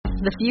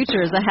The future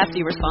is a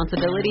hefty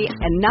responsibility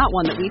and not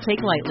one that we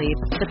take lightly.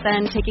 But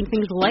then, taking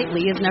things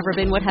lightly has never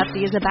been what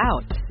Hefty is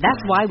about. That's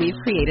why we've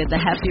created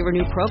the Hefty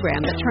Renew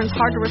program that turns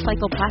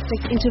hard-to-recycle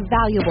plastics into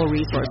valuable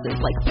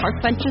resources like park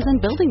benches and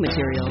building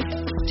materials.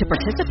 To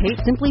participate,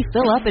 simply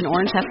fill up an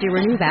orange Hefty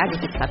Renew bag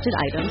with accepted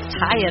items,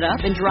 tie it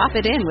up, and drop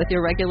it in with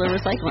your regular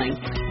recycling.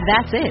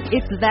 That's it.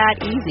 It's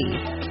that easy.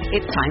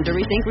 It's time to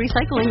rethink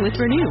recycling with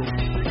Renew.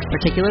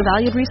 Particular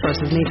valued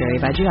resources may vary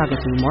by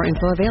geography. More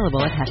info available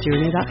at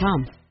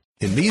heftyrenew.com.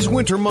 In these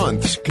winter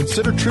months,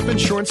 consider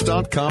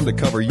tripinsurance.com to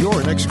cover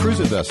your next cruise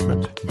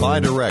investment. Buy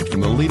direct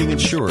from the leading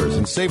insurers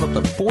and save up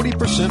to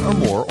 40% or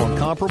more on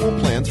comparable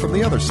plans from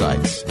the other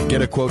sites.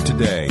 Get a quote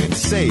today and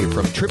save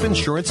from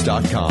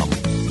tripinsurance.com.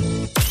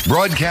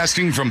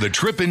 Broadcasting from the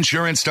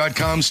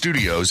tripinsurance.com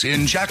studios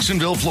in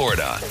Jacksonville,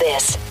 Florida.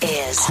 This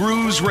is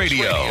Cruise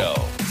Radio.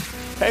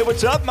 Hey,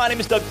 what's up? My name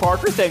is Doug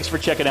Parker. Thanks for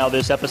checking out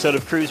this episode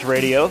of Cruise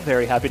Radio.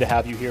 Very happy to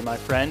have you here, my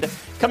friend.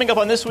 Coming up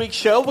on this week's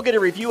show, we'll get a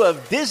review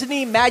of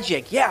Disney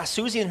Magic. Yeah,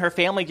 Susie and her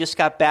family just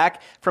got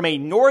back from a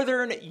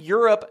Northern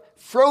Europe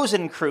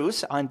Frozen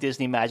cruise on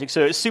Disney Magic.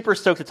 So super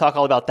stoked to talk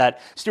all about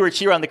that. Stuart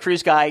Shearer on the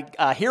Cruise Guy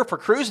here for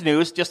Cruise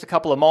News. Just a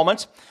couple of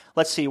moments.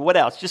 Let's see, what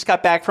else? Just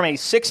got back from a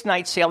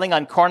 6-night sailing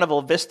on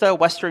Carnival Vista,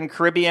 Western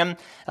Caribbean.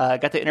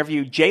 Got to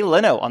interview Jay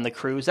Leno on the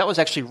cruise. That was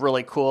actually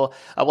really cool.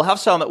 We'll have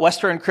some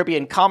Western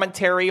Caribbean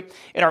commentary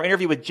in our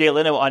interview with Jay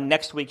Leno on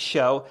next week's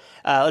show.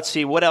 Let's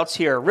see, what else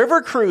here?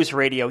 River Cruise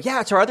Radio.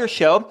 Yeah, it's our other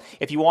show.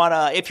 If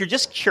you're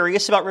just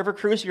curious about River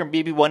Cruise, you're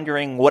maybe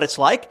wondering what it's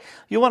like,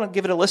 you want to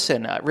give it a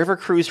listen.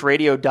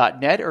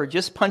 rivercruiseradio.net or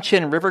just punch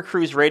in River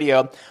Cruise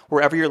Radio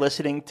wherever you're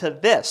listening to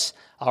this.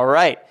 All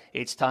right,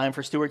 it's time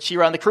for Stuart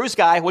Shearer on the Cruise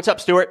Guy. What's up,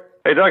 Stuart?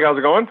 Hey, Doug, how's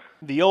it going?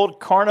 The old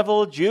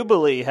Carnival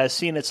Jubilee has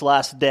seen its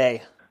last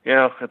day.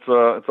 Yeah,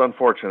 it's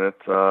unfortunate.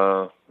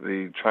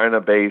 The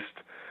China-based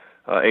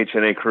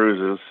HNA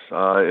Cruises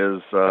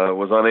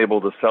was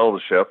unable to sell the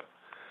ship,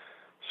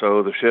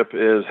 so the ship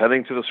is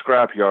heading to the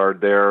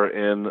scrapyard there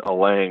in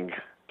Alang.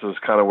 This is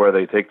kind of where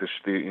they take the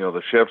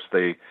ships,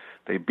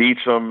 they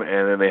beach them,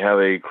 and then they have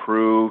a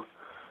crew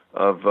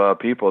of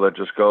people that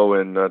just go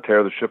and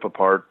tear the ship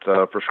apart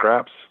for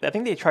scraps. I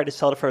think they tried to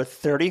sell it for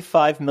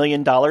 $35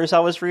 million, I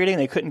was reading.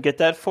 They couldn't get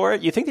that for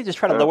it. You think they just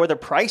try to lower the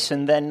price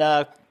and then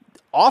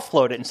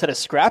offload it instead of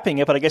scrapping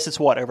it, but I guess it's,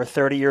 over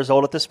 30 years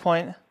old at this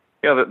point?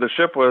 Yeah, the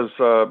ship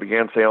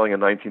began sailing in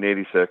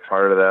 1986.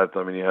 Prior to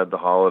that, you had the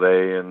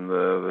holiday and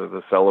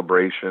the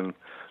celebration.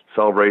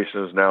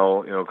 Celebration is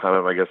now, kind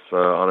of,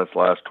 on its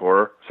last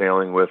tour,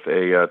 sailing with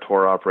a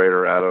tour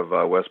operator out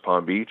of West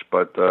Palm Beach,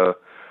 but the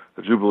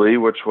Jubilee,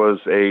 which was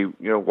a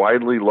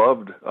widely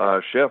loved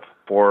ship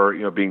for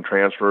being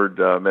transferred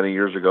many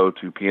years ago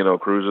to P&O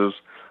Cruises,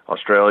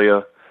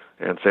 Australia,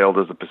 and sailed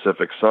as the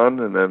Pacific Sun,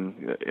 and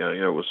then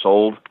it was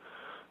sold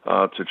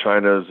to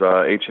China's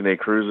HNA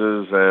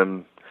Cruises,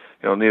 and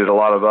needed a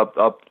lot of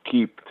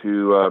upkeep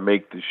to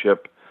make the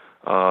ship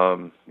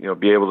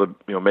be able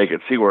to make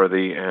it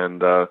seaworthy,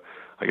 and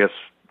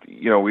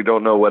we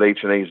don't know what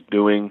HNA is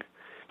doing.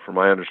 From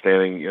my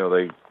understanding,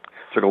 they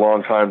took a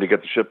long time to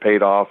get the ship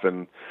paid off,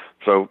 and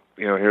so,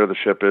 here the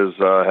ship is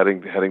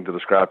heading to the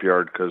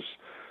scrapyard because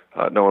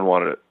no one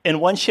wanted it. And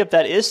one ship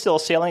that is still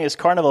sailing is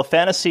Carnival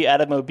Fantasy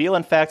out of Mobile.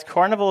 In fact,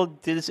 Carnival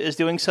is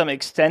doing some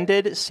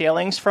extended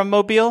sailings from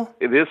Mobile.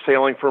 It is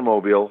sailing from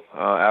Mobile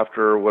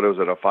after,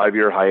 a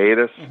 5-year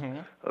hiatus.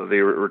 Mm-hmm. They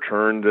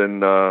returned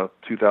in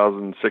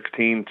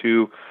 2016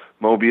 to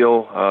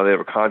Mobile. They have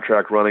a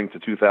contract running to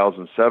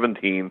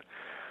 2017.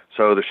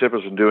 So the ship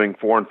has been doing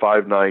 4- and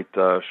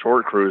 5-night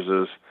short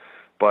cruises,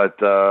 but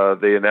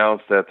they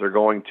announced that they're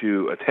going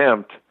to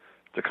attempt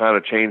to kind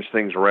of change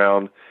things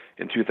around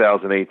in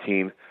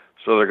 2018.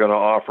 So they're going to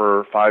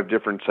offer 5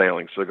 different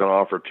sailings. So they're going to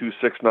offer 2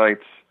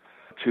 6-nights,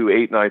 2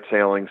 8-night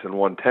sailings, and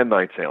 1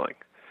 10-night sailing.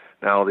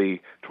 Now, the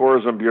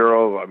Tourism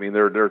Bureau,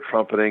 they're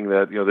trumpeting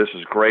that, this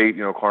is great.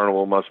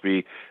 Carnival must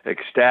be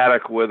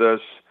ecstatic with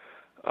us.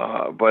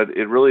 But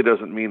it really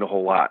doesn't mean a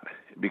whole lot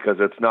because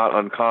it's not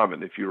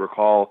uncommon. If you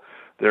recall,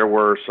 there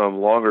were some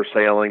longer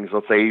sailings,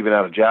 let's say even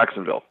out of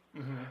Jacksonville,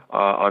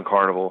 on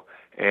Carnival,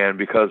 and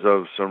because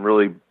of some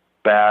really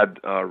bad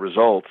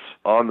results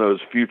on those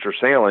future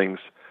sailings,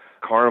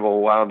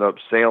 Carnival wound up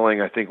sailing,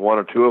 I think, 1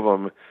 or 2 of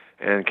them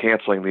and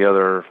canceling the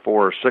other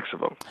 4 or 6 of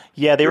them.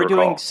 Yeah, they were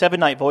doing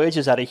 7-night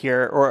voyages out of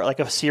here, or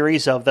like a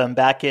series of them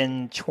back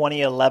in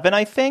 2011,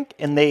 I think,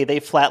 and they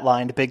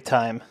flatlined big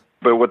time.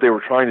 But what they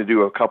were trying to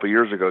do a couple of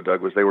years ago,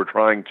 Doug, was they were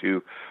trying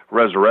to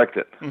resurrect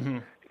it. Mm-hmm.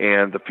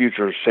 And the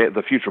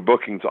future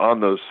bookings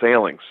on those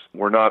sailings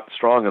were not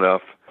strong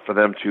enough for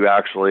them to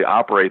actually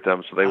operate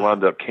them, so they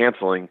wound up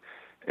canceling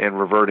and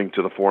reverting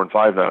to the 4- and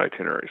 5-night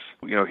itineraries.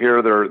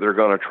 Here they're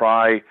going to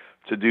try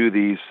to do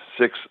these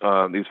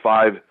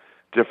 5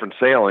 different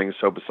sailings.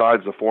 So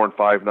besides the 4- and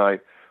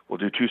 5-night, we'll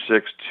do 2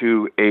 6,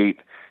 2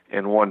 8,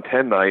 and 1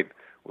 10-night.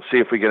 We'll see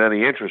if we get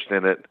any interest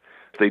in it.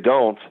 If they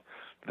don't,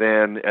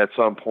 then at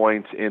some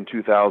point in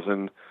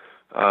 2019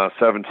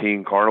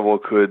 17, Carnival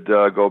could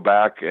go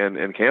back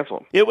and cancel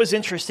them. It was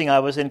interesting. I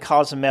was in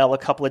Cozumel a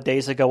couple of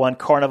days ago on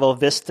Carnival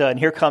Vista, and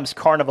here comes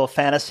Carnival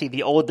Fantasy,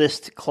 the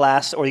oldest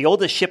class or the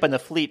oldest ship in the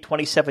fleet,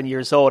 27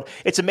 years old.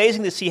 It's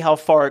amazing to see how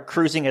far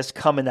cruising has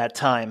come in that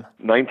time.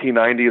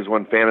 1990 is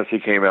when Fantasy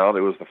came out.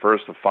 It was the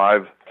first of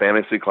 5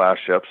 Fantasy-class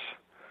ships.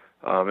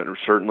 It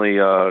certainly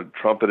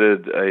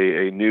trumpeted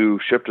a new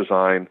ship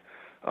design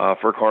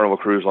for Carnival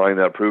Cruise Line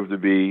that proved to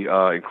be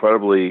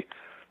incredibly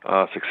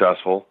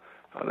successful.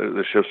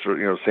 The ships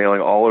are,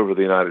 sailing all over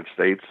the United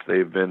States.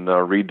 They've been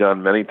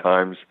redone many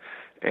times,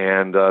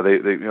 and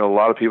they a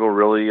lot of people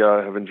really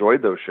have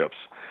enjoyed those ships.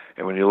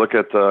 And when you look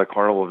at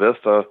Carnival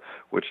Vista,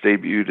 which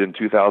debuted in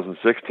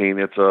 2016,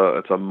 it's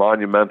a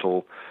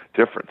monumental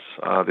difference.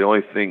 The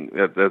only thing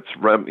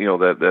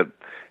that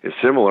is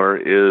similar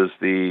is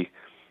the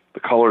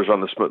colors on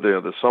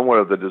the somewhat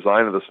of the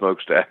design of the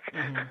smokestack,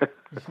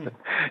 mm-hmm.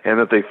 and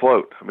that they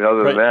float. I mean,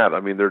 other than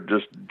that, they're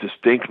just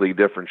distinctly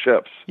different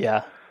ships.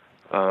 Yeah.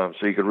 So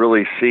you could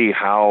really see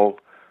how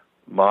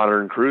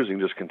modern cruising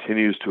just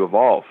continues to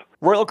evolve.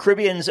 Royal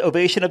Caribbean's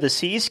Ovation of the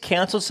Seas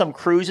canceled some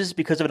cruises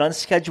because of an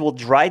unscheduled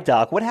dry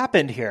dock. What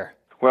happened here?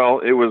 Well,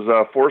 it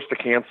was forced to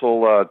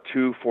cancel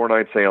 2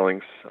 4-night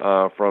sailings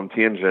from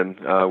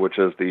Tianjin, which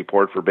is the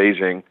port for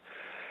Beijing,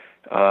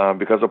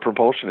 because of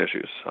propulsion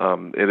issues.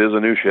 It is a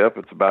new ship.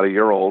 It's about a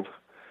year old.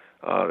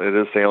 It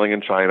is sailing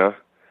in China.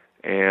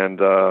 And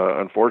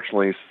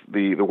unfortunately,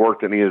 the work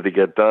that needed to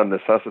get done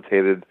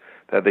necessitated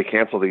that they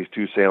cancel these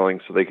 2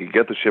 sailings so they could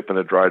get the ship in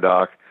a dry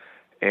dock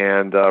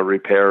and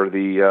repair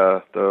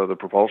the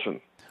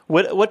propulsion.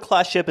 What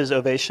class ship is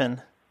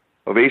Ovation?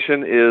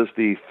 Ovation is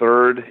the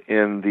 3rd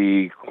in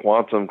the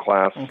Quantum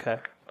class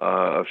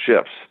of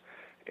ships,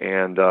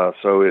 and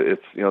so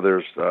it's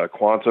there's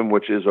Quantum,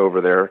 which is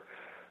over there.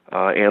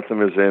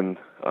 Anthem is in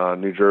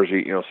New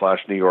Jersey,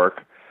 / New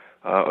York,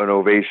 and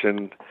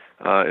Ovation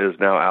is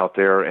now out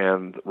there,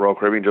 and Royal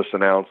Caribbean just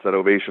announced that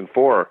Ovation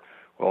 4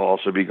 will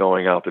also be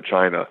going out to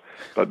China.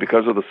 But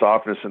because of the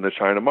softness in the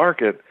China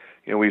market,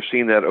 we've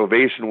seen that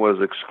Ovation was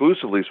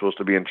exclusively supposed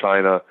to be in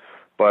China,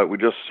 but we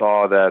just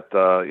saw that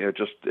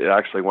it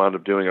actually wound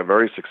up doing a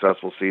very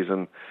successful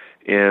season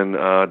in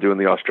doing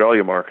the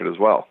Australia market as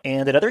well.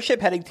 And another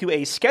ship heading to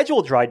a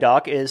scheduled dry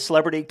dock is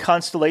Celebrity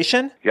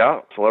Constellation? Yeah,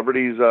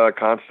 Celebrity's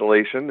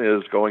Constellation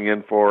is going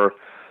in for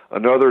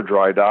another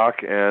dry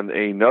dock and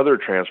another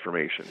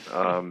transformation.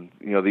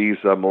 These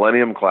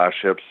Millennium class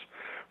ships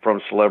from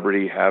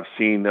Celebrity have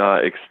seen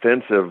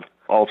extensive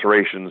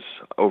alterations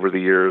over the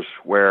years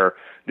where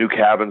new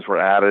cabins were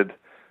added,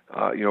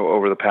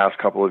 over the past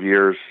couple of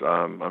years.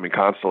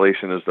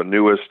 Constellation is the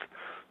newest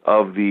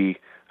of the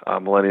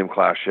Millennium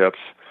class ships,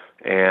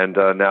 and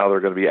now they're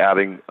going to be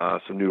adding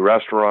some new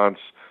restaurants,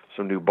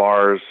 some new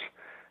bars,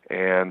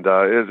 and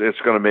it's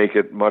going to make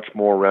it much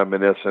more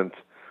reminiscent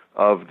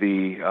of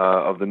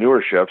the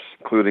newer ships,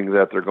 including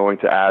that they're going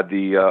to add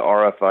the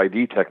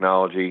RFID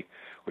technology,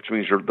 which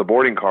means the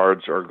boarding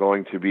cards are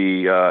going to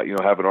be,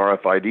 have an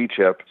RFID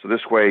chip. So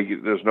this way,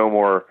 there's no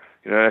more,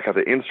 you don't have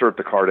to insert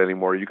the card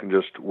anymore. You can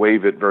just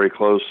wave it very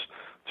close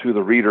to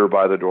the reader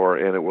by the door,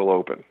 and it will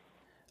open.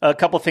 A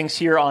couple things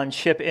here on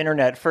Ship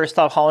Internet. First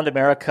off, Holland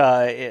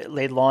America,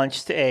 they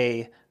launched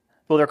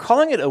they're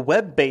calling it a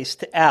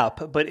web-based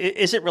app, but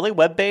is it really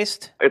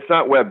web-based? It's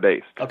not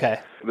web-based. Okay.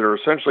 They're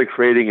essentially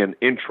creating an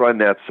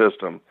intranet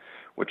system,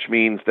 which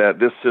means that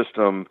this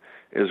system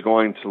is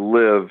going to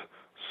live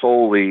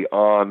solely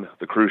on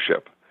the cruise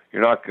ship.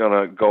 You're not going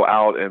to go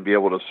out and be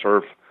able to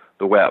surf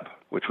the web,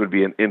 which would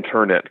be an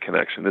internet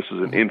connection. This is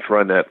an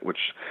intranet, which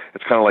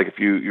it's kind of like if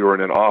you were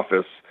in an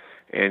office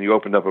and you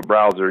opened up a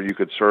browser, you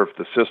could surf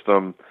the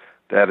system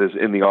that is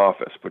in the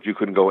office, but you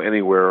couldn't go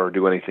anywhere or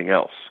do anything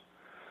else.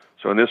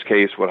 So in this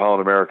case, what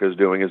Holland America is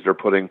doing is they're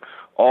putting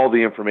all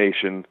the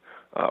information,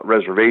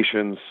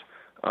 reservations,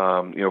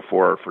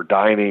 for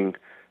dining,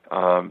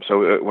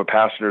 so when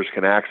passengers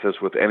can access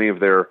with any of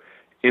their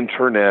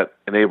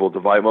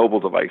internet-enabled mobile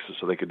devices,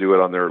 so they could do it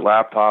on their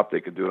laptop,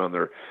 they could do it on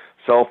their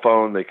cell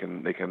phone, they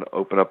can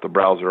open up the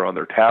browser on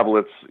their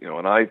tablets, an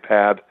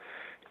iPad,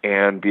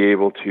 and be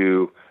able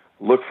to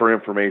look for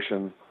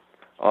information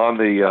on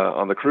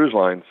the cruise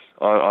lines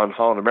on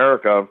Holland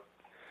America,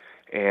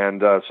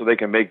 and so they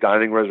can make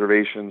dining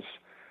reservations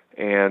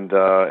and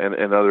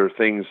other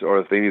things, or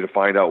if they need to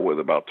find out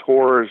about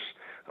tours,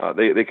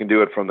 they can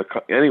do it from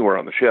anywhere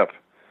on the ship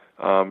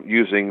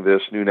using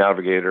this new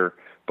navigator.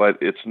 But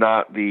it's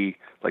not the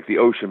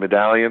Ocean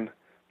Medallion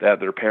that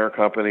their parent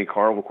company,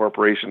 Carnival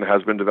Corporation,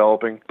 has been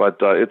developing. But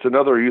it's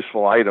another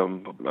useful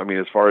item.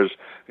 As far as,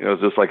 is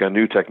this like a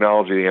new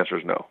technology? The answer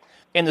is no.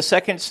 And the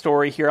second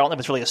story here, I don't know if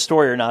it's really a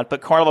story or not,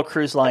 but Carnival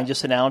Cruise Line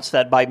just announced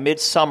that by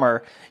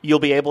midsummer, you'll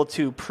be able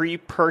to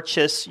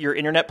pre-purchase your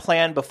internet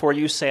plan before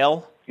you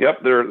sail.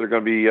 Yep, they're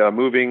going to be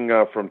moving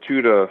from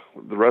 2 to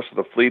the rest of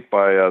the fleet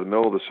by the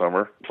middle of the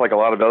summer. It's like a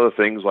lot of other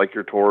things, like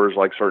your tours,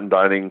 like certain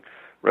dining,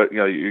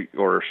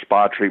 or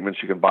spa treatments.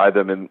 You can buy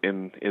them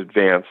in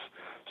advance.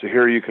 So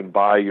here you can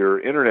buy your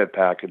internet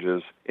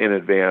packages in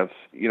advance.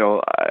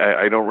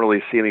 I don't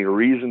really see any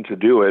reason to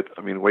do it.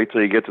 I mean, wait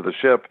till you get to the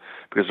ship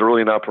because they're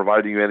really not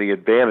providing you any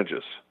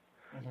advantages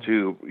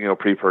to,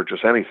 pre-purchase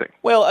anything.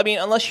 Well, I mean,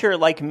 unless you're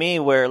like me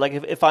where, like,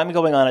 if I'm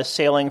going on a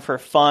sailing for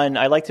fun,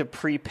 I like to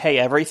prepay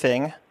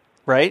everything,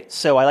 right?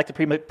 So I like to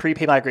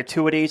prepay my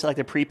gratuities. I like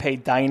to prepay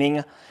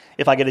dining.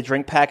 If I get a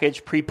drink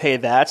package, prepay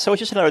that. So it's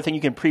just another thing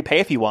you can prepay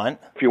if you want.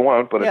 If you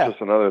want, but It's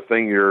just another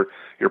thing you're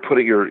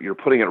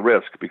putting at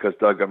risk because,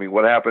 Doug, I mean,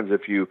 what happens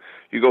if you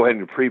go ahead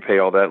and you prepay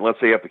all that, and let's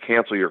say you have to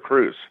cancel your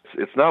cruise?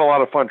 It's not a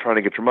lot of fun trying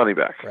to get your money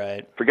back.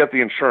 Right. Forget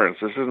the insurance.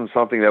 This isn't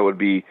something that would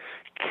be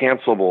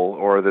cancelable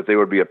or that there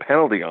would be a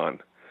penalty on.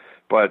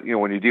 But,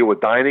 when you deal with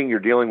dining, you're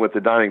dealing with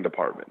the dining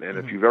department. And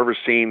if you've ever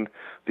seen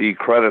the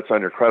credits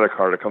on your credit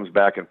card, it comes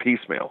back in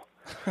piecemeal.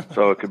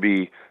 So it could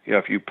be,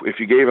 if you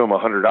gave them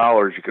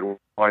 $100, you could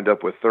wind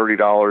up with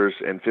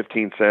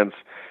 $30.15,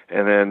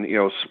 and then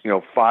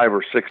 5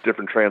 or 6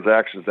 different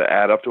transactions that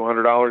add up to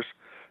 $100.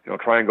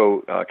 Try and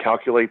go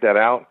calculate that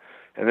out,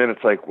 and then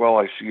it's like,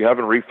 well, you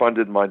haven't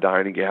refunded my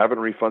dining, you haven't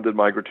refunded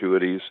my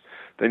gratuities.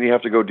 Then you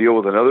have to go deal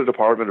with another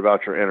department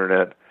about your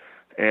internet,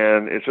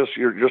 and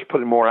you're just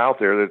putting more out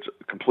there that's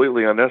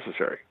completely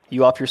unnecessary.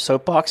 You off your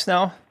soapbox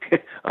now?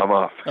 I'm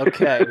off.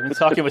 Okay. We've been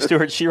talking with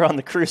Stuart Chiron,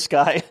 the Cruise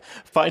Guy.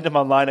 Find him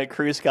online at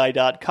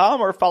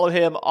cruiseguy.com or follow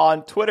him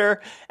on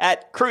Twitter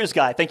at Cruise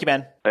Guy. Thank you,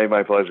 man. Hey,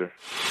 my pleasure.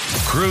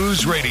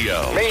 Cruise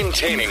Radio.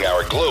 Maintaining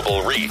our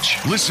global reach.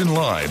 Listen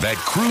live at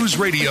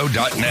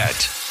cruiseradio.net.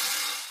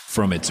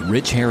 From its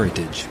rich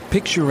heritage,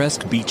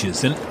 picturesque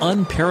beaches, and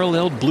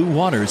unparalleled blue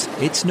waters,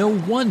 it's no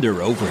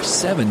wonder over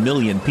 7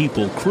 million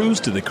people cruise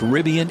to the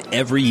Caribbean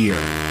every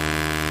year.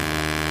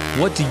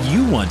 What do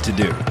you want to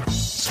do?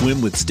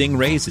 Swim with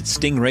stingrays at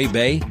Stingray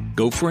Bay?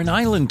 Go for an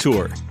island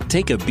tour?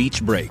 Take a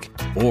beach break?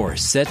 Or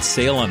set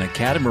sail on a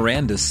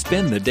catamaran to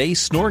spend the day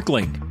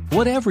snorkeling?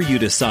 Whatever you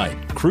decide,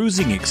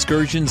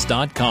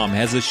 CruisingExcursions.com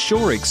has a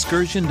shore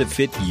excursion to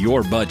fit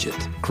your budget.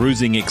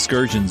 Cruising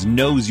Excursions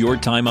knows your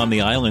time on the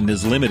island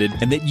is limited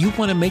and that you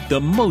want to make the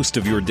most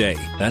of your day.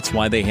 That's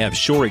why they have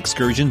shore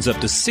excursions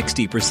up to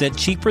 60%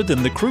 cheaper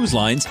than the cruise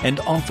lines and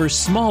offer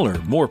smaller,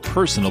 more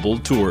personable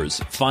tours.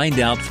 Find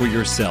out for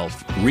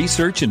yourself.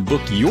 Research and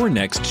book your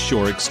next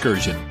shore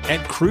excursion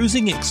at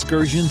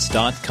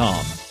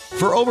CruisingExcursions.com.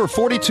 For over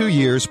 42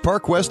 years,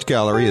 Park West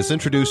Gallery has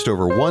introduced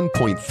over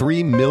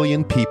 1.3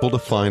 million people to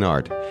fine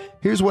art.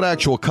 Here's what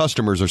actual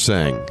customers are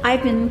saying.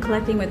 I've been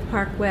collecting with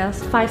Park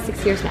West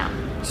 5-6 years now.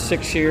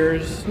 6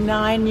 years.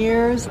 9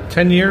 years.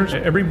 10 years.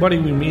 Everybody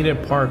we meet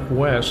at Park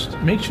West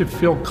makes you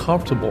feel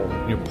comfortable.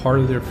 You're part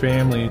of their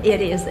family. It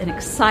is an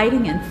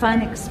exciting and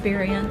fun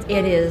experience.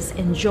 It is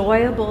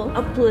enjoyable,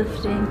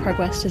 uplifting. Park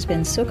West has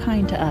been so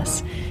kind to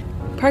us.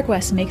 Park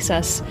West makes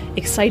us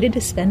excited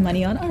to spend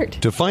money on art.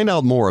 To find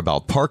out more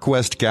about Park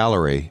West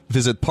Gallery,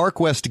 visit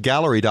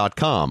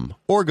parkwestgallery.com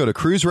or go to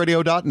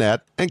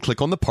cruiseradio.net and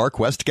click on the Park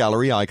West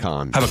Gallery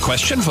icon. Have a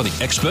question for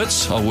the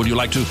experts, or would you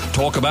like to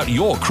talk about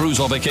your cruise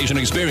or vacation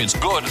experience,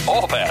 good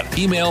or bad?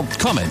 Email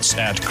comments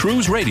at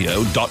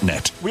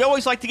cruiseradio.net. We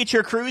always like to get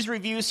your cruise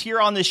reviews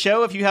here on the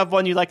show. If you have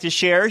one you'd like to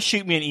share,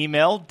 shoot me an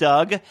email,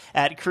 Doug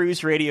at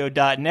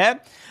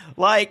cruiseradio.net.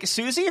 Like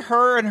Susie,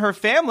 her and her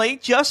family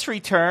just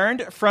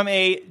returned from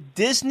a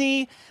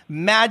Disney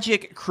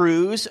Magic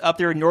cruise up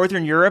there in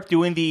Northern Europe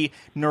doing the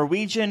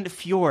Norwegian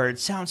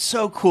fjords. Sounds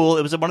so cool.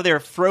 It was one of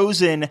their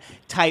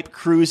Frozen-type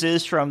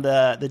cruises from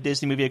the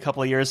Disney movie a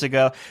couple of years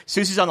ago.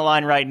 Susie's on the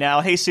line right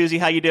now. Hey, Susie,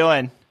 how you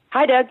doing?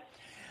 Hi, Doug.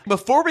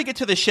 Before we get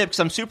to the ship, because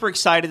I'm super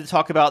excited to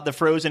talk about the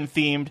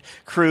Frozen-themed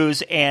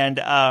cruise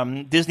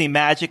and Disney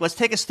Magic, let's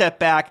take a step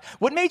back.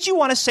 What made you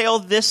want to sail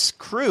this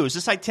cruise,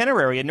 this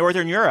itinerary in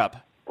Northern Europe?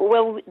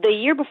 Well, the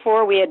year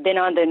before, we had been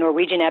on the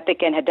Norwegian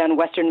Epic and had done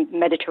Western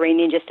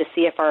Mediterranean just to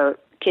see if our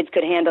kids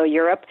could handle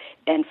Europe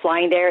and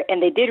flying there,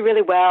 and they did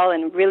really well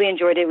and really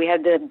enjoyed it. We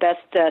had the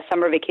best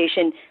summer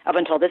vacation up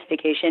until this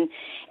vacation,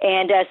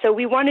 and so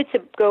we wanted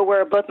to go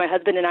where both my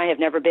husband and I have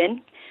never been,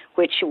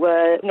 which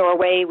was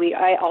Norway.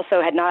 I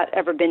also had not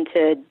ever been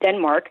to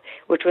Denmark,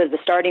 which was the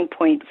starting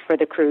point for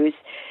the cruise.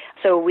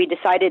 So we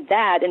decided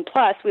that, and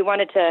plus we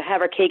wanted to have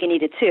our cake and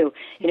eat it too.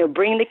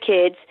 Bring the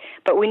kids,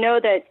 but we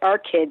know that our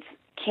kids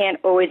can't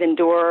always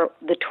endure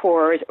the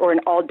tours or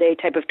an all-day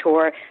type of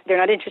tour. They're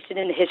not interested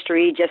in the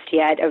history just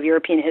yet of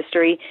European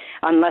history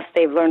unless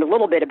they've learned a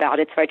little bit about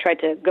it. So I tried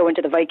to go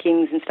into the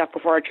Vikings and stuff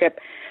before our trip.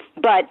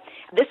 But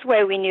this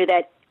way we knew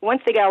that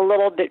once they got a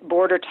little bit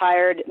bored or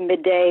tired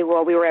midday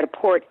while we were at a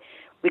port,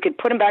 we could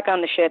put them back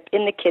on the ship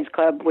in the kids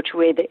club, which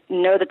we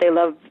know that they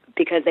love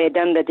because they had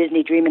done the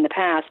Disney Dream in the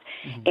past,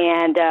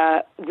 and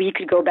we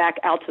could go back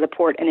out to the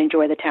port and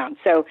enjoy the town.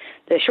 So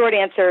the short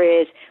answer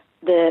is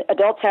the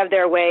adults have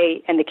their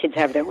way and the kids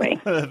have their way.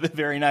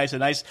 Very nice.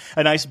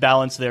 A nice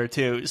balance there,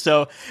 too.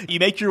 So you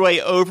make your way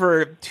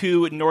over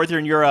to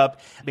Northern Europe,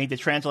 make the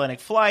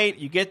transatlantic flight.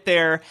 You get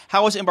there.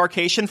 How was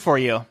embarkation for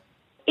you?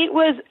 It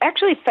was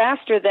actually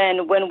faster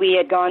than when we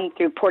had gone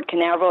through Port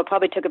Canaveral. It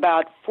probably took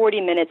about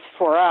 40 minutes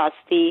for us.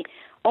 The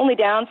Only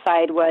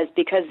downside was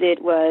because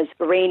it was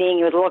raining,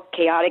 it was a little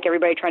chaotic,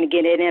 everybody trying to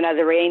get in and out of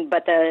the rain,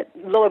 but the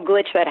little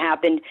glitch that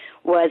happened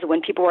was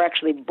when people were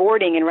actually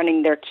boarding and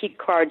running their key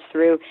cards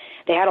through,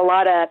 they had a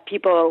lot of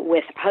people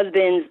with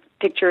husbands'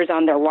 pictures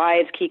on their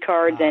wives' key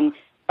cards and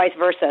vice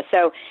versa.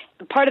 So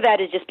part of that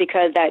is just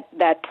because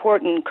that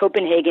port in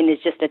Copenhagen is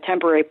just a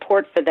temporary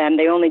port for them.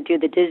 They only do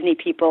the Disney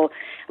people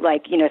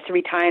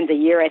 3 times a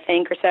year, I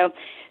think, or so.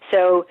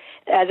 So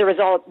as a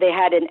result, they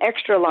had an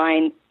extra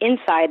line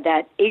inside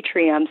that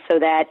atrium so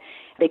that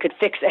they could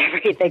fix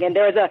everything. And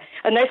there was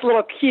a nice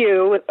little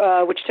queue,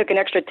 which took an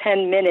extra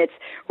 10 minutes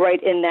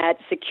right in that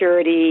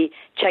security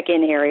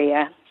check-in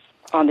area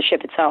on the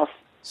ship itself.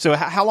 So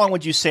how long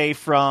would you say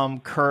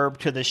from curb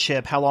to the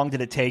ship? How long did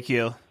it take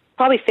you?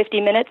 Probably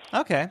 50 minutes.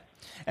 Okay.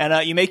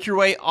 And you make your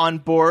way on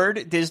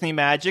board Disney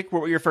Magic.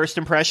 What were your first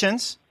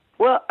impressions?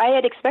 Well, I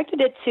had expected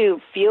it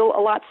to feel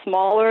a lot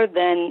smaller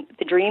than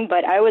the Dream,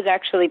 but I was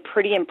actually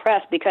pretty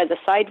impressed because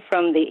aside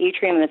from the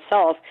atrium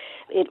itself,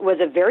 it was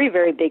a very,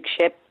 very big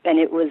ship, and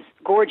it was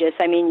gorgeous.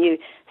 I mean, you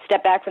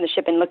step back from the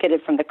ship and look at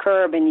it from the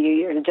curb, and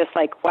you're just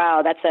like,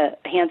 wow, that's a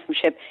handsome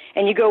ship.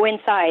 And you go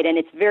inside, and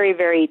it's very,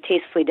 very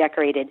tastefully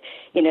decorated.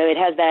 You know, it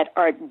has that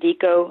Art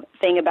Deco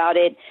thing about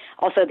it.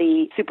 Also,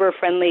 the super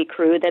friendly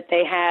crew that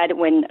they had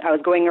when I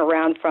was going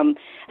around from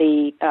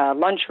the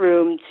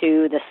lunchroom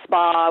to the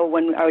spa,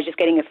 when I was just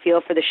getting a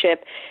feel for the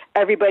ship,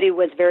 everybody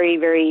was very,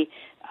 very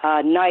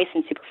nice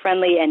and super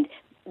friendly, and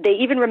they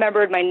even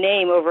remembered my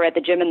name over at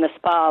the gym and the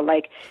spa,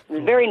 like the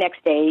very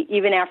next day,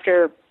 even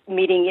after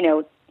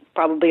meeting,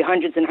 probably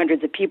hundreds and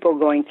hundreds of people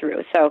going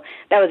through. So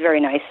that was very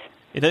nice.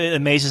 It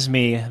amazes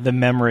me, the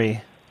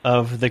memory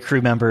of the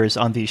crew members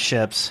on these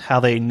ships,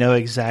 how they know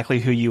exactly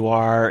who you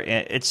are.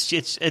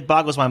 It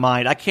boggles my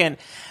mind.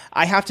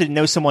 I have to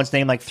know someone's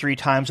name like 3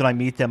 times when I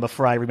meet them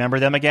before I remember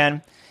them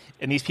again.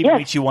 And these people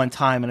meet you one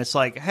time, and it's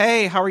like,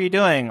 hey, how are you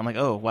doing? I'm like,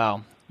 oh,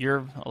 wow.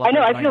 I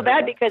know, I feel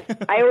bad because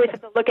I always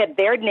have to look at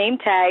their name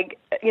tag,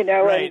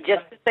 right. And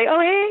just say, oh,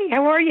 hey,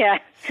 how are you?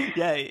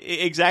 Yeah,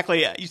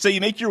 exactly. So you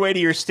make your way to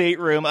your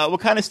stateroom. What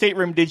kind of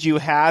stateroom did you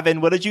have,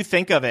 and what did you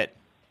think of it?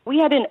 We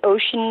had an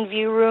ocean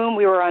view room.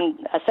 We were on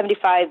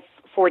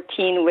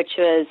 7514, which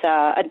was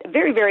a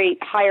very, very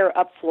higher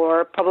up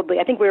floor. Probably,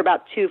 I think we were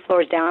about 2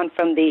 floors down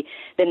from the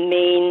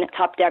main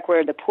top deck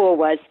where the pool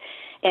was.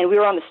 And we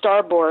were on the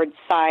starboard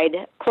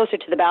side, closer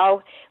to the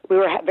bow. We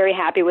were very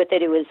happy with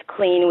it. It was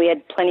clean. We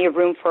had plenty of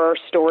room for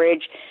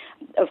storage.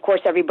 Of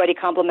course, everybody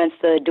compliments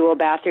the dual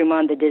bathroom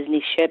on the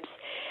Disney ships,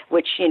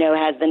 which,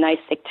 has the nice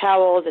thick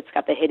towels. It's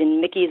got the hidden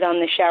Mickeys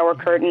on the shower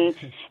curtain.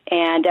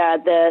 And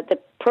the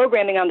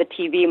programming on the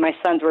TV, my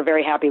sons were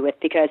very happy with,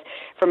 because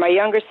for my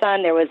younger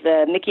son, there was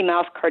the Mickey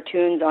Mouse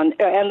cartoons on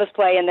Endless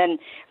Play, and then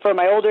for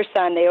my older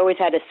son, they always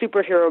had a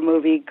superhero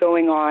movie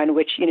going on,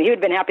 which, he would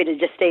have been happy to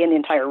just stay in the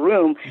entire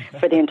room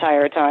for the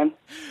entire time.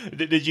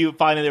 Did you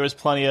find that there was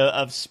plenty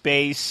of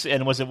space,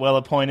 and was it well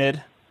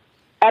appointed?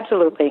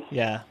 Absolutely.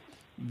 Yeah.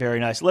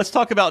 Very nice. Let's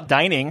talk about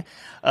dining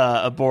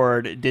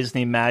aboard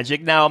Disney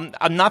Magic. Now,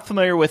 I'm not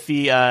familiar with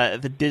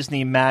the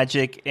Disney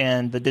Magic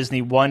and the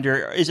Disney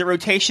Wonder. Is it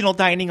rotational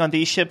dining on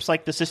these ships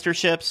like the sister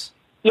ships?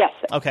 Yes.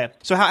 Okay.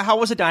 So how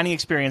was the dining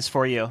experience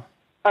for you?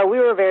 We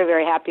were very,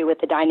 very happy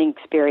with the dining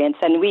experience.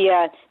 And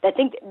I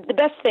think the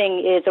best thing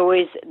is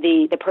always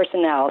the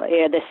personnel.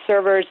 The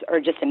servers are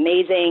just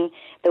amazing.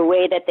 The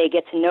way that they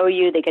get to know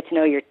you, they get to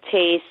know your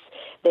tastes.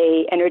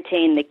 They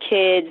entertain the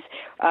kids.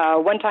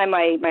 One time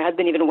my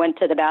husband even went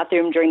to the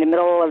bathroom during the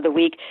middle of the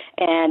week,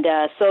 and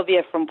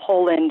Sylvia from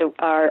Poland,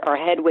 our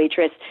head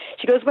waitress,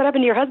 she goes, what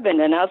happened to your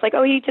husband? And I was like,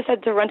 oh, he just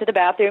had to run to the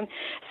bathroom.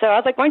 So I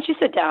was like, why don't you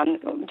sit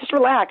down? Just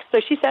relax. So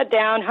she sat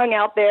down, hung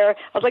out there.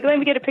 I was like, let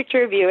me get a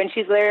picture of you. And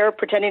she's there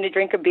pretending to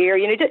drink a beer.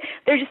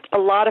 They're just a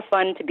lot of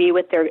fun to be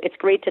with. It's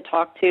great to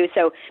talk to.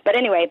 So, but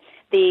anyway,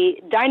 the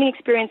dining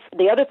experience,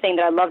 the other thing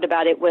that I loved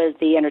about it was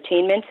the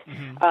entertainment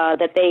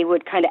that they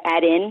would kind of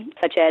add in,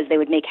 such as they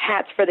would make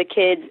hats for the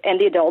kids and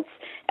the adults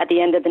at the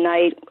end of the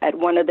night at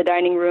one of the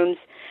dining rooms.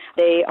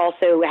 They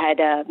also had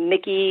a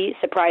Mickey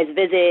surprise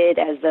visit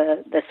as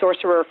the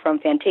sorcerer from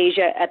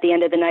Fantasia at the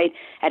end of the night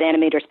at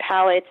Animator's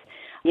Palette.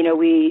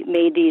 We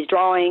made these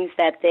drawings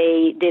that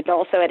they did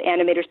also at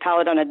Animator's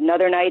Palette on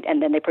another night,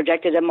 and then they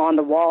projected them on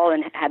the wall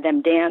and had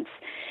them dance.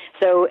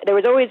 So there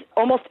was always,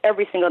 almost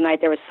every single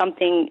night, there was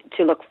something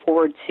to look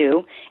forward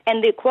to.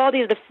 And the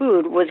quality of the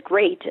food was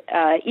great.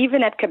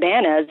 Even at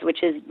Cabanas,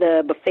 which is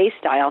the buffet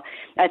style,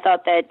 I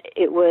thought that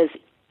it was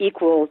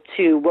equal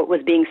to what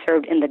was being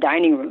served in the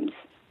dining rooms.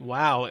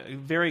 Wow,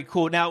 very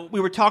cool. Now, we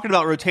were talking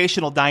about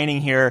rotational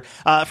dining here.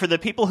 For the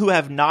people who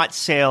have not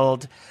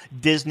sailed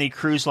Disney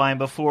Cruise Line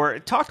before,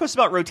 talk to us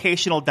about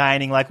rotational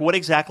dining. Like, what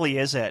exactly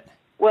is it?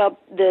 Well,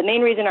 the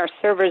main reason our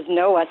servers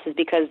know us is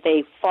because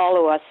they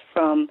follow us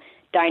from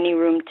dining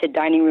room to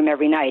dining room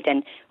every night.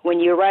 And when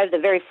you arrive the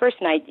very first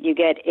night, you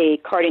get a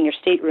card in your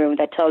stateroom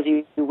that tells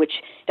you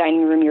which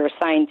dining room you're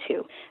assigned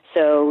to.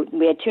 So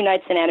we had 2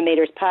 nights in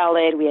Animator's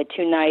Palette. We had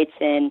 2 nights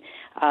in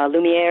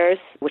Lumiere's,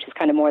 which is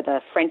kind of more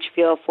the French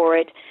feel for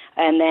it.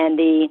 And then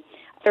the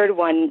third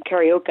one,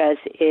 Carioca's,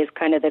 is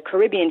kind of the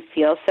Caribbean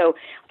feel. So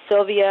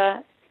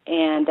Sylvia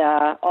and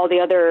all the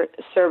other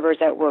servers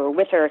that were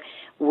with her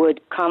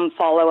would come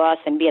follow us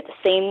and be at the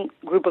same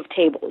group of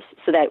tables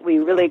so that we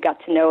really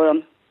got to know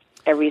them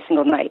every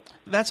single night.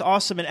 That's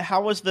awesome. And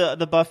how was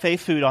the buffet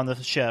food on the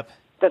ship?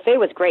 Buffet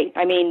was great.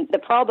 I mean, the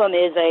problem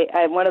is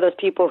I'm one of those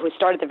people who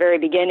start at the very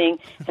beginning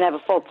and have a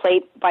full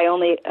plate by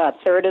only a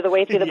third of the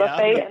way through the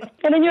buffet.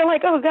 And then you're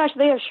like, oh, gosh,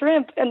 they have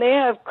shrimp and they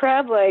have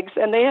crab legs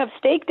and they have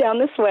steak down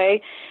this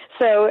way.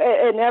 So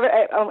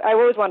I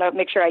always want to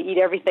make sure I eat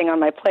everything on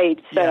my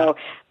plate. So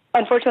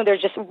unfortunately,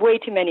 there's just way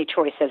too many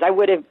choices. I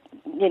would have,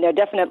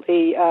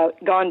 definitely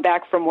gone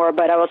back for more,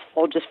 but I was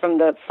full just from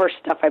the first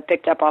stuff I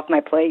picked up off my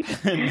plate.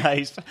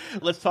 Nice.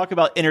 Let's talk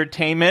about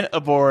entertainment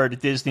aboard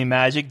Disney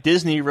Magic.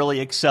 Disney really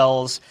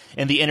excels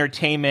in the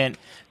entertainment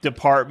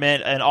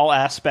department and all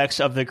aspects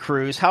of the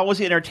cruise. How was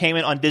the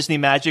entertainment on Disney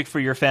Magic for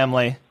your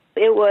family?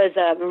 It was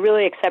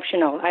really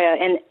exceptional.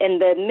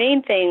 And the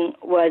main thing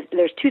was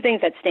there's two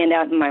things that stand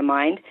out in my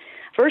mind.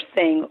 First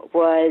thing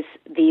was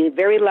the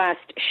very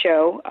last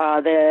show,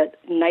 the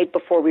night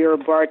before we were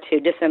about to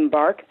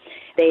disembark.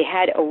 They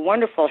had a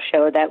wonderful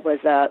show that was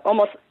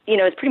almost,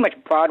 it was pretty much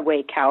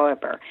Broadway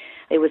caliber.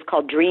 It was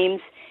called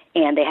Dreams,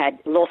 and they had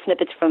little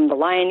snippets from The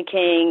Lion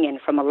King and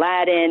from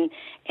Aladdin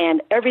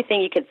and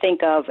everything you could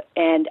think of,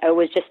 and I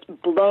was just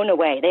blown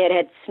away. They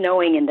had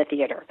snowing in the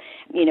theater.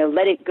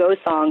 Let It Go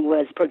song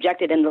was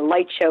projected, and the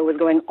light show was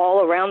going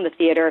all around the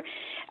theater,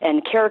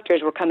 and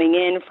characters were coming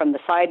in from the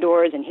side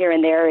doors and here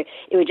and there. It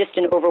was just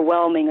an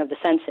overwhelming of the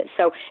senses.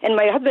 So, and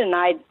my husband and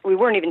I, we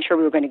weren't even sure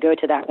we were going to go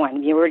to that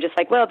one. We were just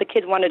like, well, the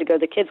kids wanted to go to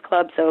the kids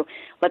club, so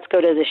let's go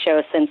to the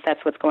show since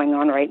that's what's going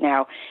on right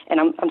now. And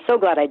I'm so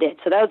glad I did.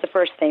 So that was the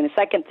first thing. The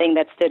second thing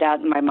that stood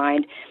out in my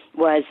mind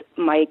was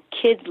my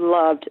kids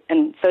loved,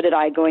 and so did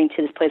I, going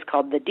to this place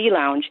called the D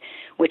Lounge,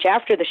 which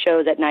after the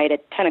shows at night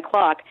at 10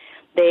 o'clock,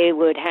 they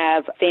would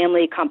have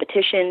family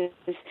competitions,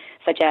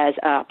 such as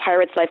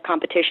Pirates Life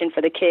competition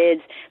for the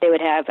kids. They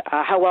would have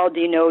How Well Do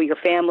You Know Your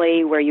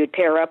Family, where you would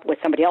pair up with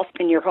somebody else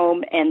in your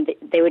home, and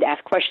they would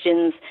ask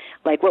questions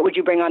like, what would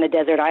you bring on a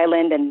desert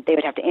island? And they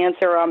would have to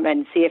answer them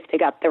and see if they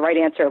got the right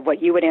answer of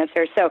what you would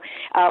answer. So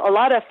a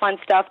lot of fun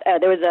stuff.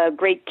 There was a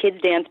great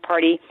kids dance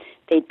party.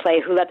 They'd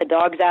play Who Let the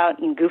Dogs Out,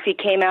 and Goofy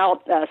came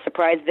out,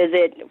 surprise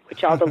visit,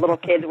 which all the little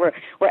kids were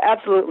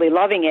absolutely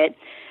loving it.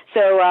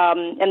 So,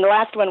 and the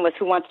last one was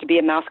Who Wants to Be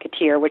a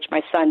Mouseketeer, which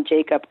my son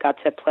Jacob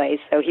got to play.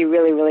 So he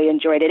really, really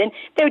enjoyed it. And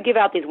they would give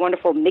out these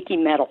wonderful Mickey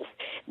medals.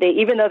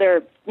 Even though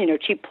they're,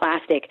 cheap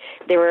plastic,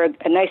 they were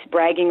a nice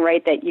bragging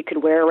right that you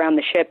could wear around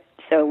the ship.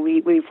 So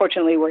we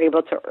fortunately were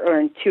able to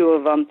earn two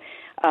of them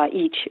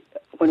each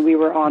when we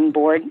were on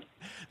board.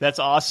 That's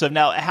awesome.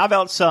 Now, how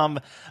about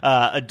some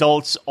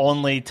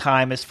adults-only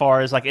time as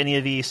far as like any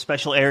of the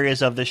special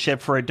areas of the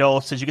ship for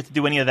adults? Did you get to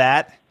do any of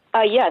that?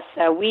 Yes.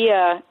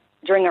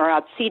 During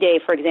our sea day,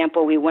 for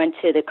example, we went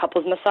to the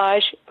couples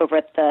massage over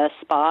at the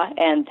spa,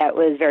 and that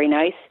was very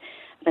nice,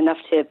 enough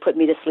to put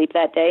me to sleep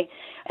that day.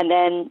 And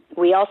then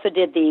we also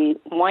did the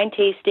wine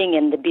tasting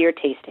and the beer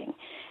tasting,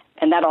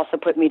 and that also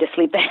put me to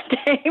sleep that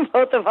day,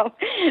 both of them.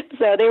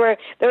 So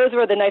those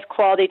were the nice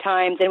quality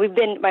times.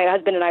 And my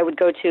husband and I would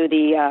go to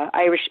the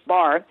Irish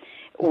bar,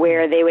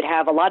 where they would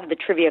have a lot of the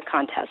trivia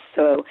contests.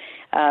 So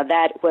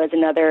that was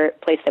another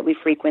place that we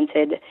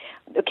frequented.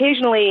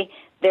 Occasionally,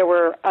 there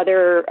were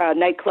other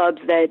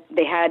nightclubs that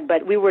they had,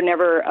 but we were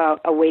never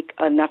awake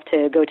enough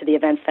to go to the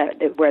events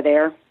that were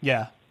there.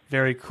 Yeah,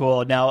 very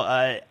cool.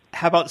 Now,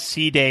 how about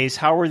sea days?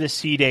 How were the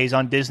sea days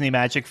on Disney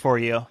Magic for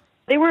you?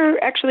 They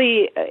were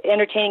actually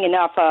entertaining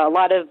enough.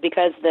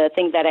 Because the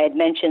things that I had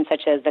mentioned,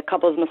 such as the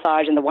couples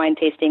massage and the wine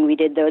tasting, we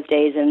did those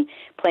days, and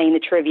playing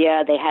the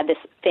trivia. They had this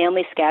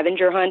family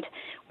scavenger hunt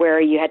where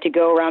you had to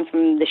go around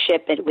from the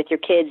ship with your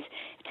kids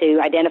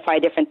to identify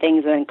different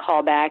things and then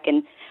call back.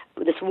 And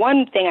this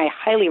one thing I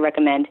highly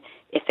recommend,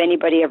 if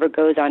anybody ever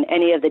goes on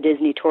any of the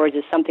Disney tours,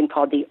 is something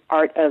called the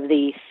Art of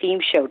the Theme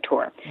Show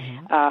Tour.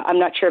 Mm-hmm. I'm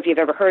not sure if you've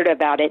ever heard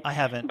about it. I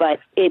haven't. But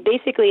it's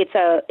basically a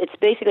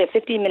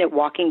 15-minute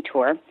walking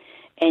tour,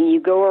 and you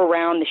go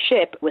around the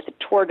ship with a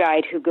tour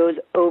guide who goes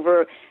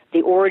over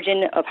the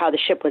origin of how the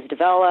ship was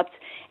developed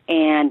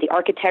and the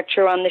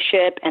architecture on the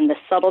ship and the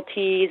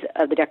subtleties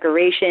of the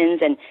decorations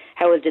and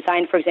how it was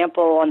designed. For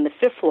example, on the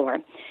 5th floor,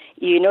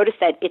 you notice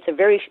that it's a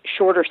very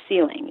shorter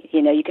ceiling.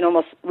 You can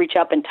almost reach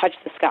up and touch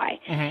the sky.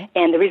 Mm-hmm.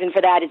 And the reason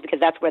for that is because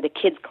that's where the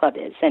kids club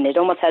is. And it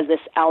almost has this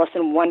Alice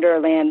in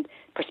Wonderland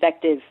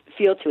perspective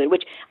feel to it,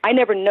 which I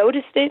never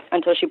noticed it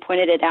until she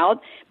pointed it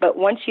out. But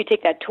once you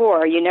take that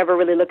tour, you never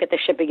really look at the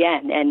ship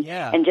again. And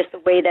just the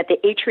way that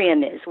the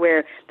atrium is,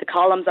 where the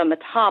columns on the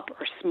top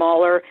are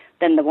smaller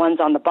than the ones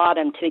on the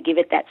bottom, to give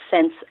it that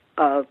sense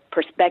of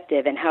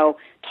perspective and how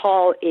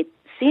tall it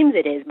seems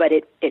it is, but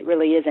it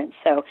really isn't.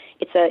 So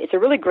it's a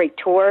really great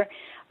tour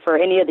for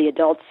any of the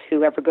adults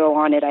who ever go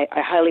on it. I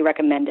highly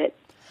recommend it.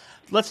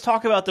 Let's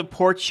talk about the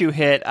ports you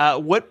hit.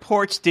 What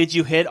ports did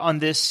you hit on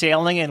this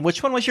sailing, and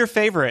which one was your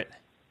favorite?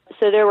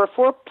 So there were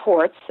 4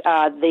 ports.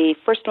 The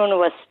first one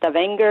was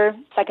Stavanger.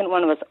 Second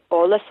one was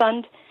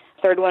Ålesund.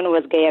 third one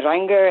was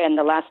Geiranger, and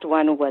the last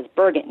one was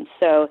Bergen.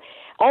 So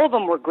all of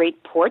them were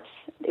great ports.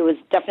 It was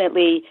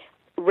definitely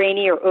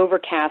rainy or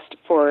overcast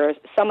for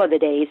some of the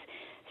days.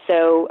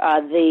 So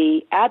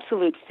the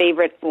absolute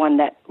favorite one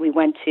that we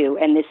went to,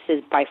 and this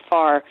is by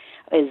far,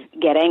 is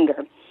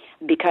Geiranger,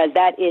 because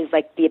that is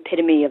like the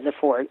epitome of the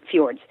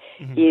fjords.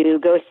 Mm-hmm. You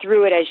go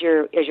through it as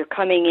you're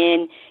coming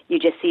in. You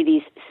just see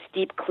these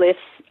steep cliffs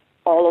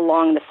all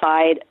along the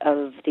side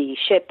of the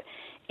ship,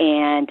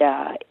 and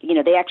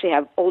they actually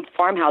have old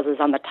farmhouses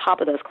on the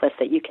top of those cliffs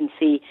that you can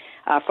see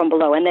from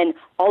below. And then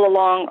all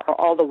along are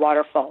all the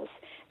waterfalls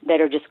that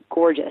are just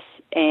gorgeous.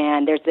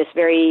 And there's this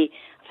very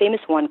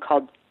famous one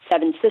called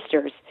Seven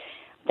Sisters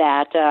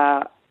that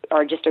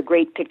are just a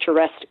great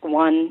picturesque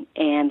one.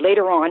 And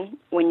later on,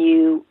 when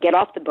you get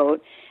off the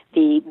boat,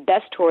 the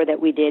best tour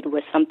that we did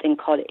was something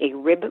called a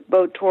rib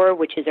boat tour,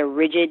 which is a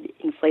rigid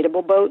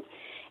inflatable boat.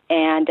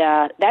 And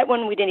that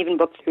one we didn't even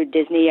book through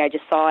Disney. I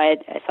just saw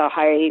it. I saw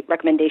high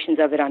recommendations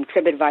of it on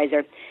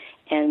TripAdvisor.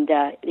 And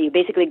you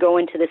basically go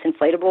into this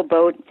inflatable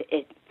boat.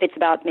 It fits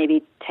about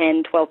maybe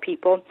 10, 12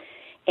 people.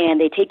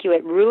 And they take you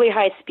at really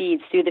high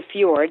speeds through the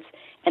fjords,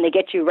 and they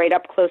get you right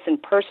up close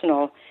and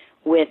personal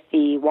with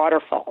the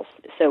waterfalls.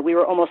 So we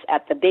were almost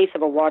at the base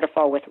of a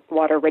waterfall with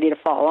water ready to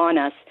fall on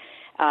us.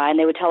 And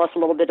they would tell us a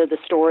little bit of the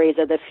stories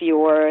of the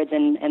fjords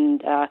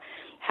and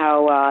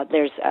how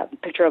there's a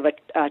picture of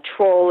a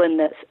troll in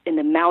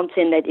the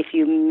mountain that if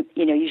you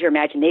use your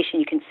imagination,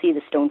 you can see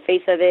the stone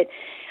face of it.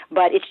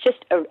 But it's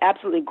just an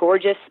absolutely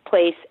gorgeous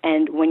place.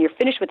 And when you're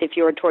finished with the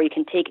fjord tour, you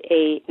can take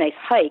a nice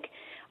hike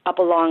up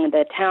along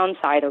the town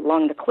side,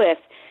 along the cliff,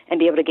 and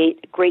be able to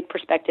get great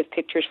perspective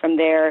pictures from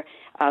there,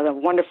 the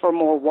wonderful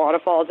more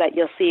waterfalls that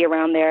you'll see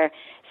around there.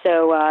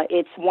 So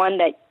it's one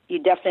that you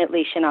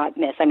definitely should not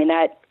miss. I mean,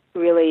 that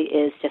really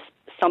is just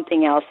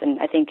something else, and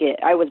I think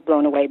I was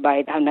blown away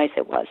by how nice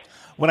it was.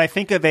 When I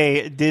think of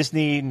a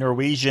Disney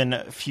Norwegian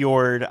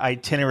fjord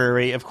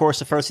itinerary, of course,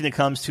 the first thing that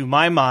comes to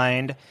my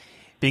mind,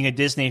 being a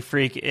Disney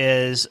freak,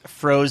 is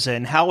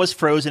Frozen. How was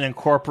Frozen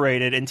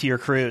incorporated into your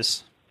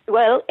cruise?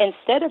 Well,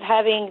 instead of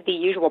having the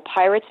usual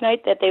Pirates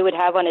night that they would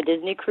have on a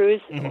Disney cruise,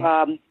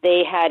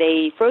 they had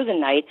a Frozen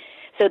night.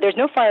 So there's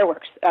no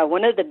fireworks.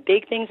 One of the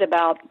big things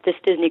about this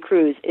Disney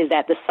cruise is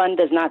that the sun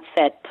does not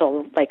set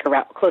till like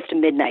around close to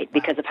midnight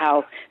because of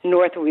how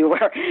north we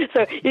were.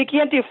 So you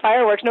can't do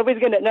fireworks. None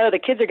of the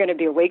kids are going to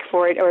be awake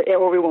for it,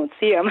 or we won't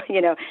see them.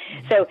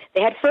 So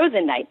they had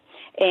Frozen night.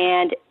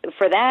 And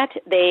for that,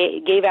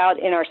 they gave out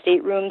in our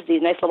staterooms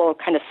these nice little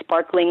kind of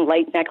sparkling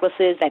light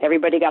necklaces that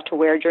everybody got to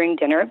wear during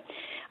dinner.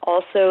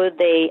 Also,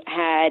 they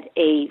had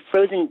a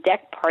Frozen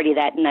deck party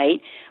that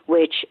night,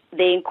 which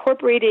they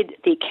incorporated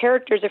the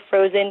characters of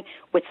Frozen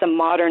with some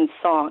modern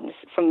songs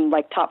from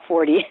like top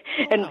 40.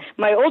 And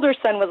my older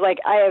son was like,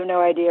 I have no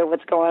idea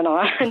what's going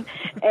on.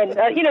 And,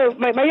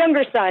 my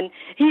younger son,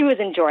 he was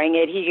enjoying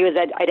it. He was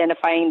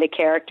identifying the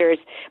characters.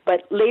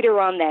 But later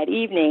on that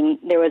evening,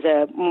 there was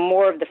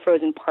more of the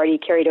Frozen party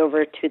carried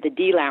over to the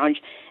D Lounge,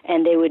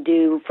 and they would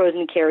do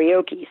Frozen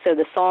karaoke. So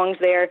the songs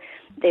there,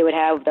 they would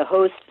have the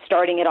host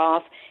starting it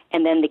off,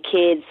 and then the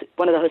kids,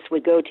 one of the hosts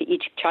would go to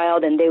each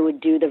child and they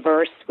would do the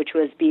verse, which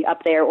was be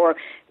up there. Or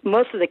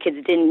most of the kids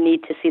didn't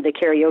need to see the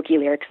karaoke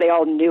lyrics. They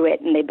all knew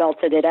it and they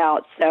belted it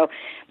out. So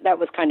that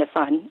was kind of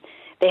fun.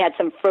 They had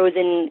some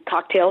Frozen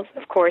cocktails,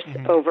 of course,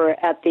 over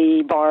at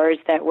the bars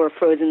that were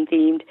Frozen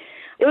themed.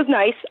 It was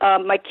nice.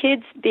 My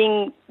kids,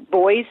 being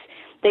boys,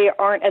 they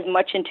aren't as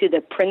much into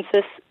the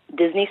princess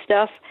Disney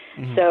stuff.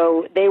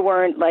 So they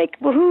weren't like,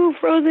 woohoo,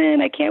 Frozen,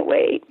 I can't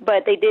wait.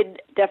 But they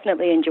did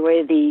definitely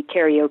enjoy the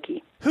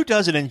karaoke. Who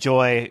doesn't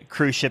enjoy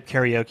cruise ship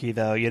karaoke,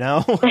 though,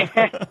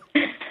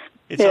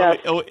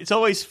 It's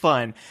always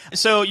fun.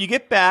 So you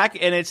get back,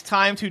 and it's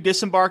time to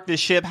disembark the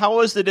ship. How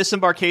was the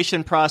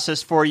disembarkation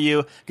process for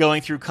you,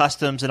 going through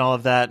customs and all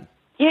of that?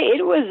 Yeah,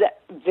 it was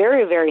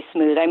very, very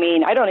smooth. I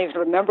mean, I don't even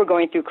remember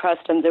going through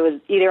customs. It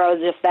was either I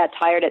was just that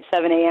tired at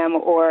 7 a.m.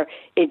 or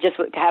it just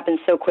happened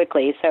so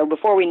quickly. So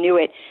before we knew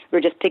it, we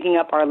were just picking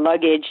up our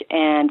luggage,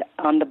 and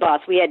on the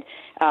bus, we had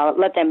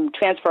let them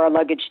transfer our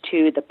luggage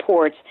to the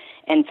ports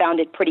and found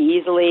it pretty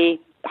easily,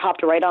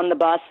 hopped right on the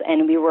bus,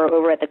 and we were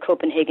over at the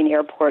Copenhagen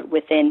airport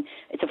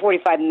it's a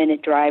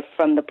 45-minute drive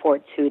from the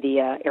port to the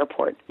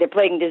airport. They're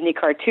playing Disney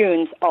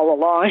cartoons all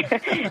along,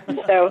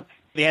 so...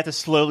 They had to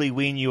slowly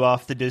wean you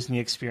off the Disney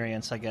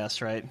experience, I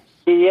guess, right?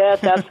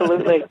 Yes,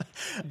 absolutely.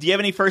 Do you have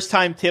any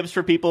first-time tips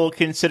for people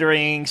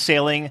considering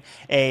sailing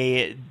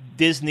a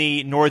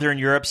Disney Northern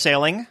Europe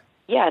sailing?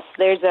 Yes,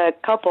 there's a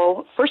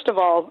couple. First of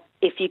all,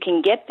 if you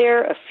can get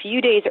there a few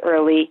days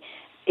early,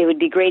 it would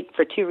be great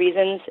for two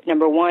reasons.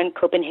 Number one,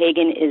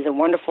 Copenhagen is a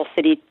wonderful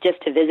city just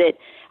to visit.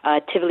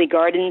 Tivoli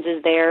Gardens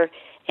is there,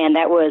 and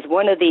that was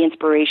one of the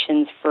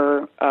inspirations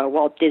for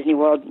Walt Disney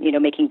World,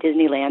 making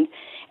Disneyland.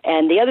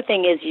 And the other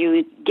thing is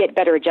you get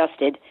better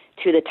adjusted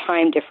to the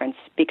time difference,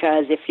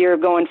 because if you're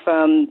going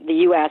from the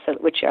U.S.,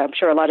 which I'm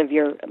sure a lot of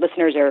your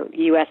listeners are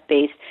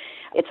U.S.-based,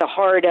 it's a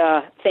hard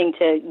thing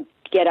to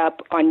get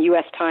up on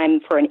U.S. time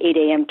for an 8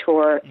 a.m.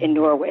 tour in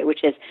Norway,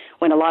 which is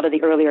when a lot of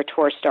the earlier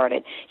tours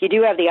started. You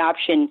do have the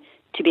option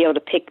to be able to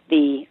pick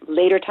the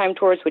later time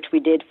tours, which we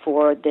did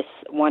for this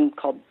one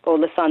called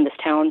Ålesund, this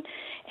town,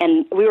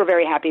 and we were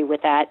very happy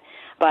with that.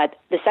 But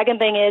the second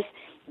thing is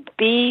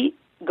be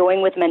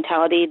going with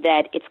mentality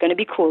that it's going to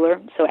be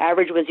cooler. So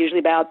average was usually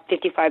about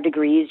 55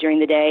 degrees during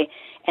the day,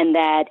 and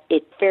that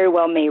it very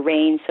well may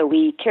rain. So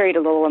we carried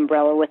a little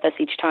umbrella with us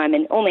each time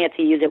and only had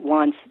to use it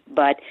once.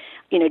 But,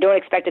 don't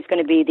expect it's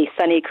going to be the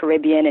sunny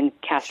Caribbean and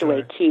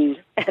Castaway Key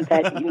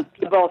that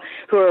people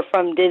who are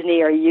from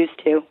Disney are used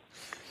to.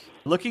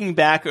 Looking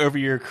back over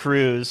your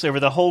cruise, over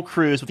the whole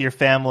cruise with your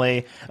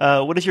family,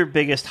 what is your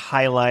biggest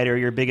highlight or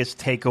your biggest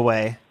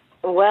takeaway?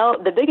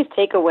 Well, the biggest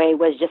takeaway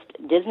was just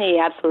Disney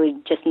absolutely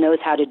just knows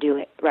how to do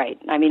it right.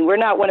 I mean, we're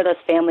not one of those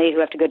families who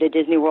have to go to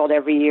Disney World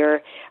every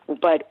year,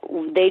 but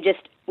they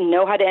just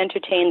know how to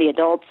entertain the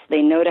adults.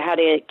 They know how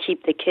to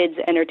keep the kids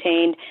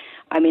entertained.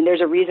 I mean,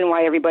 there's a reason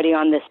why everybody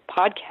on this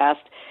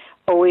podcast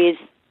always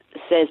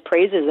says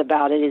praises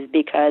about it, is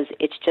because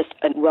it's just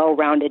a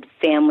well-rounded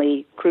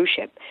family cruise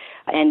ship.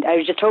 And I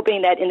was just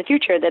hoping that in the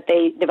future that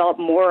they develop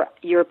more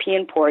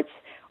European ports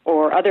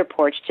or other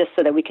ports just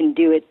so that we can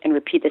do it and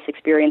repeat this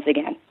experience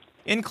again.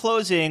 In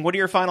closing, what are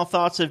your final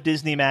thoughts of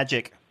Disney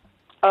Magic?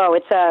 Oh,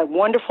 it's a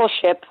wonderful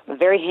ship, a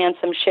very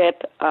handsome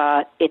ship.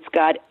 It's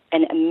got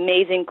an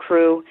amazing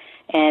crew,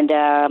 and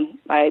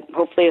I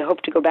hopefully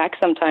hope to go back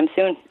sometime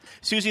soon.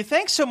 Susie,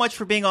 thanks so much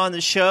for being on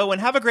the show, and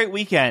have a great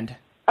weekend.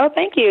 Oh,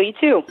 thank you. You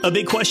too. A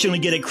big question we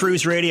get at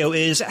Cruise Radio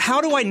is,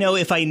 how do I know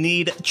if I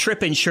need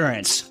trip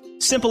insurance?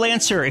 Simple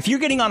answer. If you're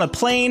getting on a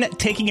plane,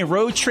 taking a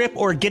road trip,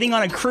 or getting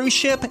on a cruise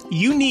ship,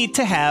 you need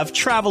to have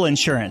travel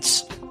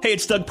insurance. Hey,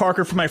 it's Doug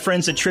Parker from my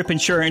friends at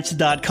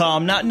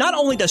tripinsurance.com. Not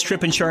only does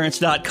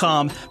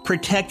tripinsurance.com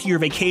protect your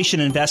vacation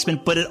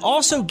investment, but it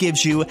also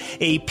gives you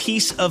a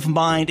peace of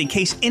mind in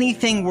case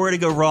anything were to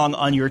go wrong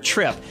on your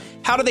trip.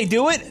 How do they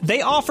do it?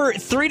 They offer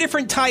 3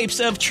 different types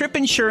of trip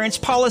insurance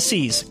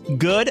policies.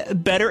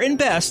 Good, better, and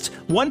best.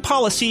 One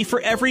policy for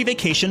every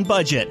vacation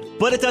budget.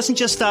 But it doesn't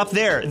just stop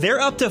there.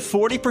 They're up to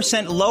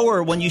 40%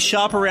 lower when you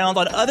shop around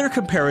on other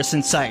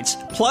comparison sites.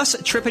 Plus,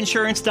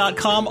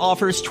 tripinsurance.com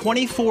offers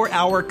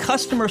 24-hour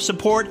customer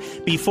support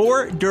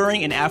before,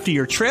 during, and after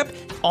your trip,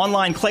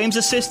 online claims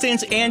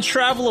assistance, and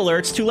travel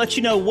alerts to let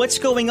you know what's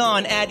going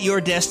on at your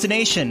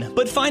destination.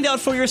 But find out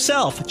for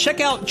yourself.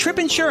 Check out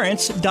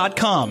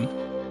tripinsurance.com.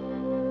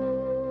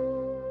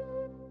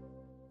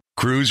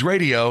 Cruise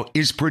Radio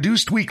is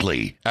produced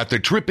weekly at the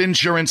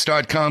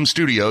TripInsurance.com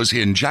studios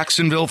in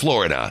Jacksonville,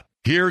 Florida.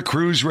 Hear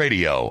Cruise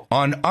Radio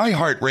on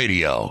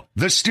iHeartRadio,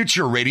 the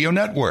Stitcher Radio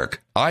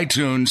Network,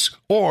 iTunes,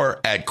 or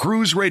at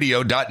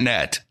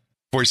cruiseradio.net.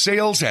 For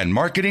sales and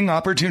marketing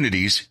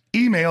opportunities,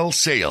 email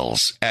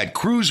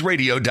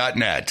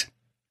sales@cruiseradio.net.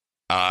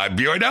 I'm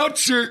your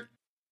announcer,